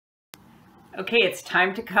Okay, it's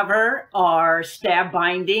time to cover our stab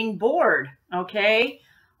binding board, okay?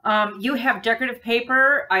 You have decorative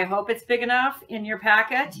paper. I hope it's big enough in your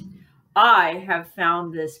packet. I have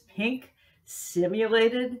found this pink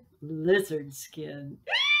simulated lizard skin.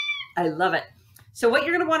 I love it. So what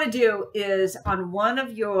you're going to want to do is on one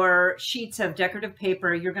of your sheets of decorative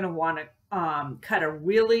paper, you're going to want to cut a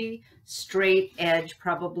really straight edge,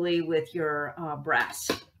 probably with your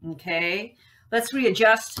brass, okay? Let's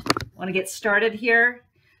readjust. I want to get started here.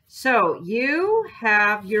 So you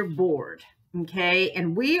have your board, okay?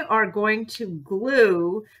 And we are going to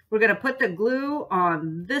glue. We're going to put the glue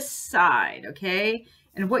on this side, okay?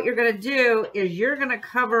 And what you're going to do is you're going to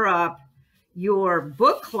cover up your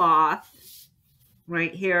book cloth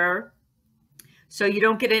right here so you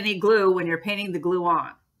don't get any glue when you're painting the glue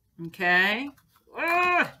on, okay?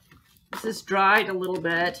 This is dried a little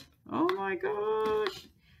bit. Oh my gosh.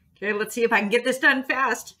 Okay, let's see if I can get this done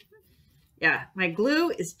fast. Yeah, my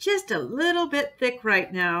glue is just a little bit thick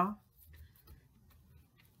right now.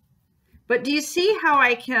 But do you see how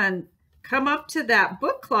I can come up to that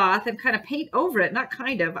book cloth and kind of paint over it? Not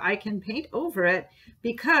kind of, I can paint over it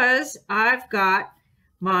because I've got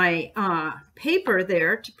my paper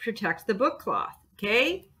there to protect the book cloth,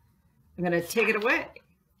 okay? I'm gonna take it away.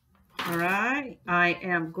 All right, I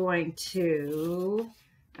am going to,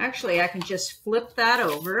 actually I can just flip that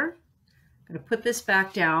over. I'm gonna put this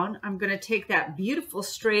back down. I'm gonna take that beautiful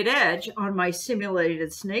straight edge on my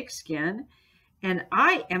simulated snake skin and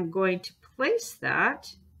I am going to place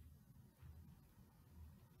that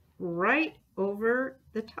right over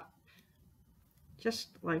the top, just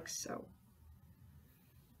like so.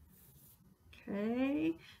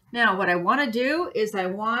 Okay, now what I want to do is I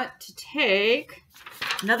want to take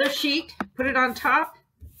another sheet, put it on top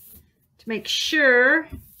to make sure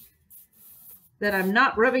that I'm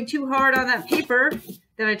not rubbing too hard on that paper.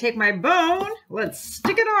 Then I take my bone, let's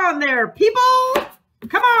stick it on there, people.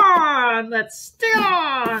 Come on, let's stick it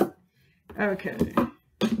on. Okay.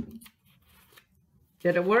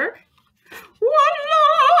 Did it work?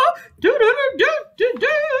 Voila! Do, do, do, do,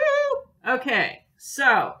 do. Okay,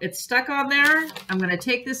 so it's stuck on there. I'm going to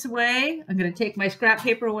take this away. I'm going to take my scrap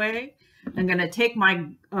paper away. I'm going to take my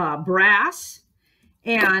brass.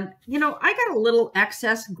 And, you know, I got a little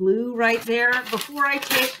excess glue right there. Before I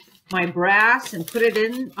take my brass and put it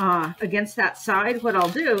in against that side, what I'll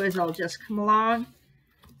do is I'll just come along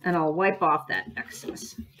and I'll wipe off that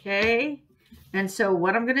excess, okay? And so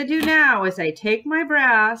what I'm gonna do now is I take my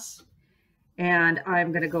brass and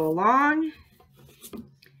I'm gonna go along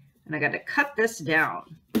and I gotta cut this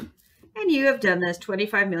down. And you have done this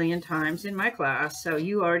 25 million times in my class, so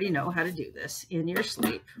you already know how to do this in your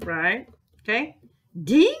sleep, right? Okay,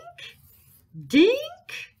 dink, dink.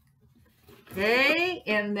 Okay,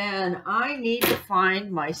 and then I need to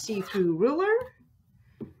find my see-through ruler,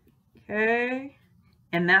 okay?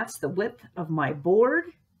 And that's the width of my board.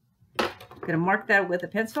 I'm gonna mark that with a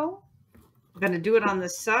pencil. I'm gonna do it on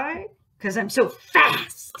this side because I'm so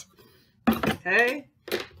fast. Okay,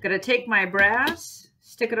 gonna take my brass,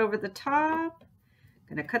 stick it over the top.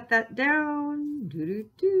 Gonna cut that down. Do do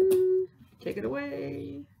do. Take it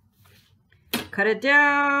away. Cut it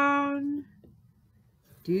down.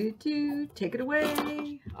 Do do. Take it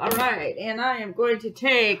away. All right, and I am going to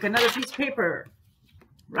take another piece of paper.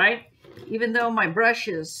 Right. Even though my brush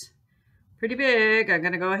is pretty big, I'm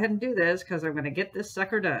going to go ahead and do this because I'm going to get this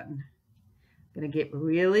sucker done. I'm going to get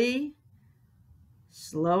really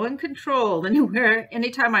slow and controlled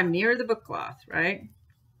anytime I'm near the book cloth, right?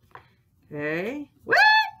 Okay. What?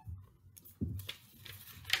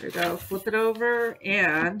 There we go. Flip it over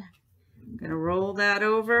and I'm going to roll that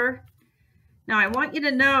over. Now I want you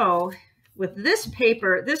to know with this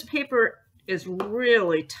paper is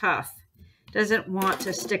really tough. Doesn't want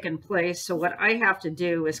to stick in place. So what I have to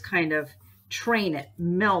do is kind of train it,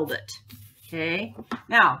 meld it. Okay.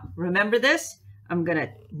 Now, remember this? I'm going to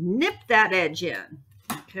nip that edge in.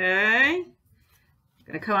 Okay. I'm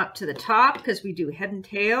going to come up to the top because we do head and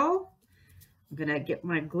tail. I'm going to get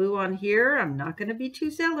my glue on here. I'm not going to be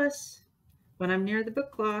too zealous when I'm near the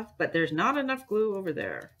book cloth, but there's not enough glue over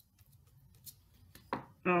there.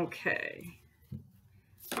 Okay.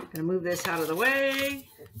 I'm going to move this out of the way.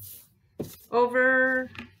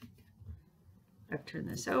 Over. I've turned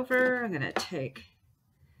this over. I'm going to take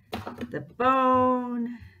the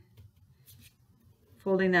bone,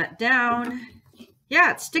 folding that down.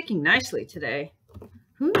 Yeah, it's sticking nicely today.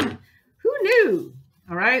 Who knew?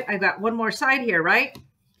 All right, I've got one more side here, right?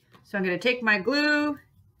 So I'm going to take my glue.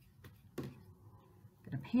 I'm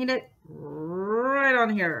going to paint it right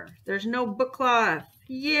on here. There's no book cloth.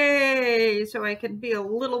 Yay! So I can be a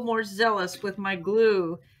little more zealous with my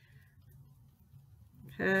glue.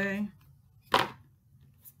 Okay.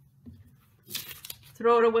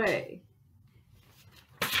 Throw it away.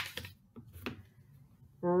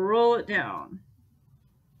 Roll it down.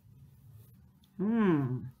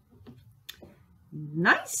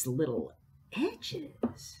 Nice little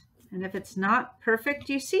edges. And if it's not perfect,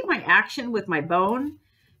 do you see my action with my bone?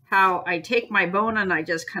 How I take my bone and I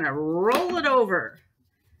just kind of roll it over.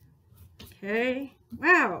 Okay.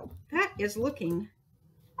 Wow, that is looking,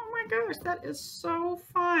 oh my gosh, that is so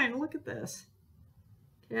fine. Look at this.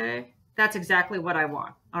 Okay, that's exactly what I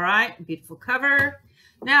want. All right, beautiful cover.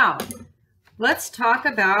 Now, let's talk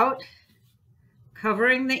about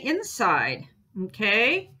covering the inside.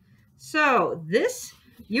 Okay, so this,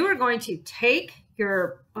 you are going to take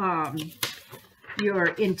your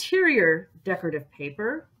interior decorative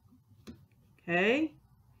paper, okay,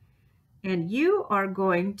 and you are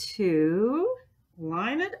going to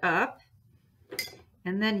line it up,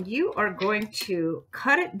 and then you are going to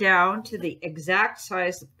cut it down to the exact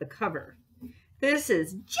size of the cover. This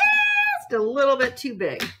is just a little bit too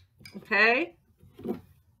big, okay? All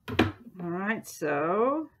right,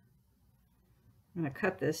 so I'm going to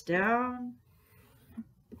cut this down.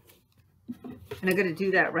 And I'm going to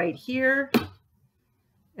do that right here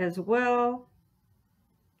as well.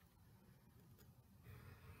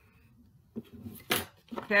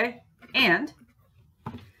 Okay, and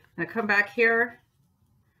I'm going to come back here.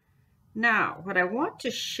 Now, what I want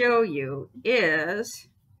to show you is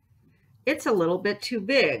it's a little bit too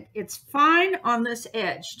big. It's fine on this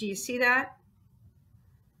edge. Do you see that?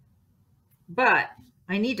 But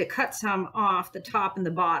I need to cut some off the top and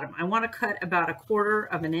the bottom. I want to cut about 1/4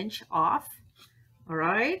 of an inch off. All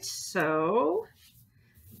right, so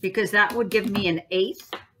because that would give me an 1/8,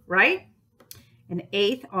 right? An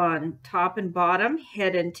 1/8 on top and bottom,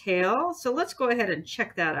 head and tail. So let's go ahead and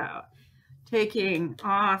check that out. Taking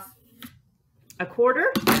off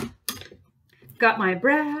 1/4, got my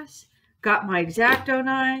brass, got my X-Acto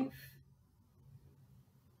knife,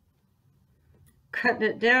 cutting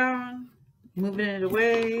it down, moving it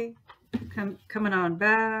away, coming on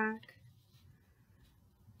back.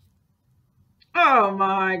 Oh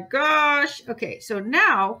my gosh. Okay, so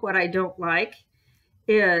now what I don't like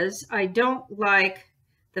is I don't like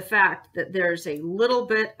the fact that there's a little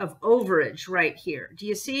bit of overage right here. Do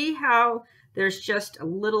you see how there's just a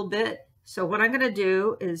little bit? So what I'm going to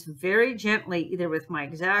do is very gently, either with my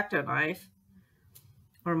X-Acto knife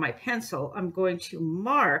or my pencil, I'm going to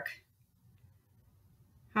mark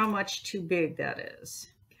how much too big that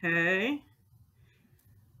is. Okay.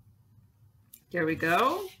 There we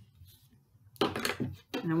go.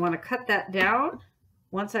 And I want to cut that down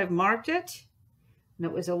once I've marked it. And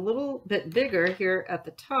it was a little bit bigger here at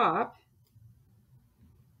the top.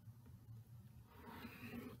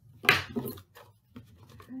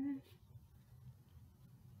 Okay.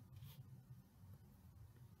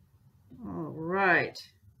 All right.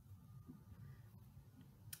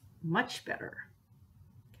 Much better.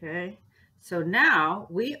 Okay. So now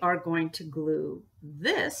we are going to glue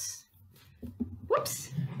this.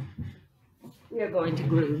 Whoops. We are going to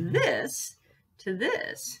glue this to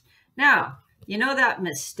this. Now, you know that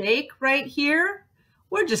mistake right here?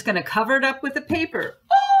 We're just going to cover it up with the paper.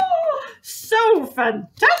 Oh, so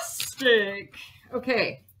fantastic.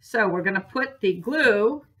 Okay, so we're going to put the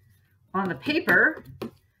glue on the paper.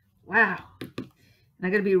 Wow. And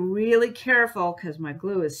I'm going to be really careful because my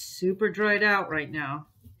glue is super dried out right now.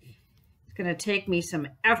 It's going to take me some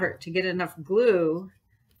effort to get enough glue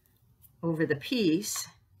over the piece.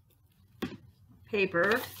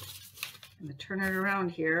 Paper. I'm going to turn it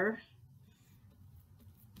around here.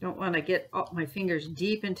 Don't want to get all my fingers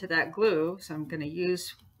deep into that glue, so I'm going to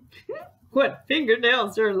use what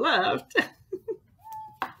fingernails are left.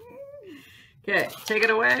 Okay, take it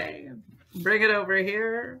away. Bring it over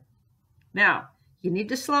here. Now, you need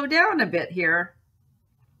to slow down a bit here.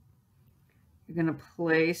 You're going to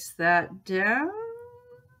place that down.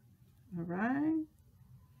 All right.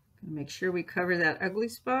 Make sure we cover that ugly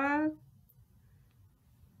spot.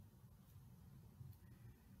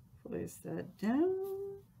 Place that down.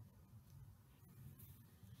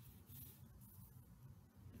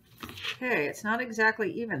 Okay, it's not exactly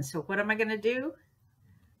even. So what am I going to do?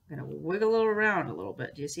 I'm going to wiggle it around a little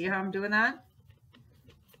bit. Do you see how I'm doing that?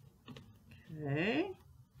 Okay. I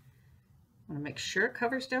want to make sure it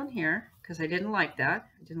covers down here because I didn't like that.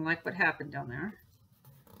 I didn't like what happened down there.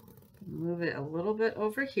 Move it a little bit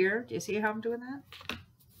over here. Do you see how I'm doing that?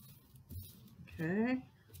 Okay.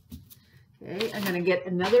 Okay, I'm going to get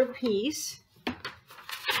another piece.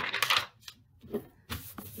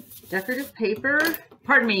 Decorative paper,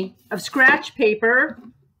 pardon me, of scratch paper.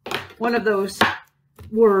 One of those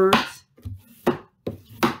words.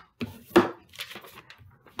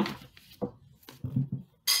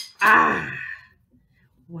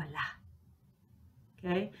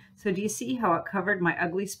 So do you see how it covered my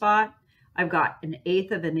ugly spot? I've got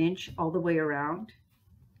 1/8 of an inch all the way around.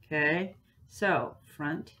 Okay, so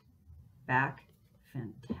front, back,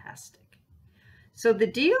 fantastic. So the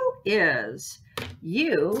deal is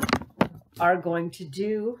you are going to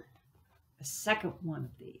do a second one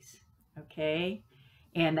of these, okay?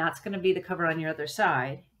 And that's going to be the cover on your other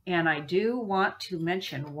side. And I do want to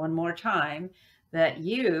mention one more time that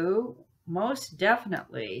you most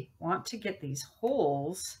definitely want to get these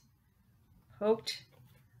holes poked,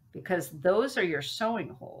 because those are your sewing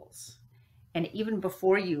holes. And even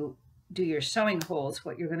before you do your sewing holes,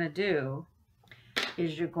 what you're going to do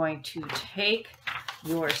is you're going to take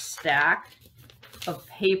your stack of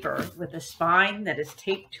paper with a spine that is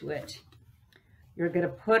taped to it. You're going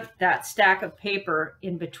to put that stack of paper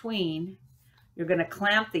in between. You're going to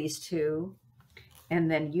clamp these two,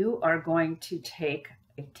 and then you are going to take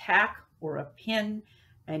a tack or a pin,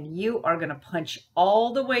 and you are going to punch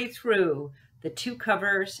all the way through the two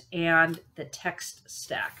covers and the text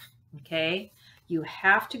stack, okay? You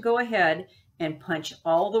have to go ahead and punch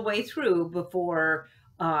all the way through before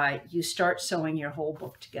you start sewing your whole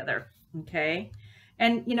book together, okay?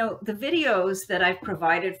 And, you know, the videos that I've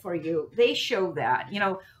provided for you, they show that. You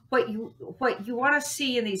know, what you want to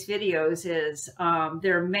see in these videos is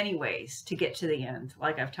there are many ways to get to the end,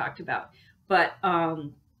 like I've talked about. But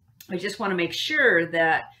I just want to make sure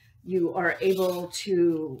that you are able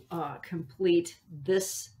to complete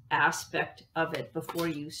this aspect of it before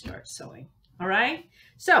you start sewing. All right.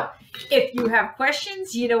 So if you have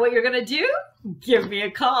questions, you know what you're going to do? Give me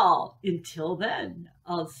a call. Until then,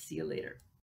 I'll see you later.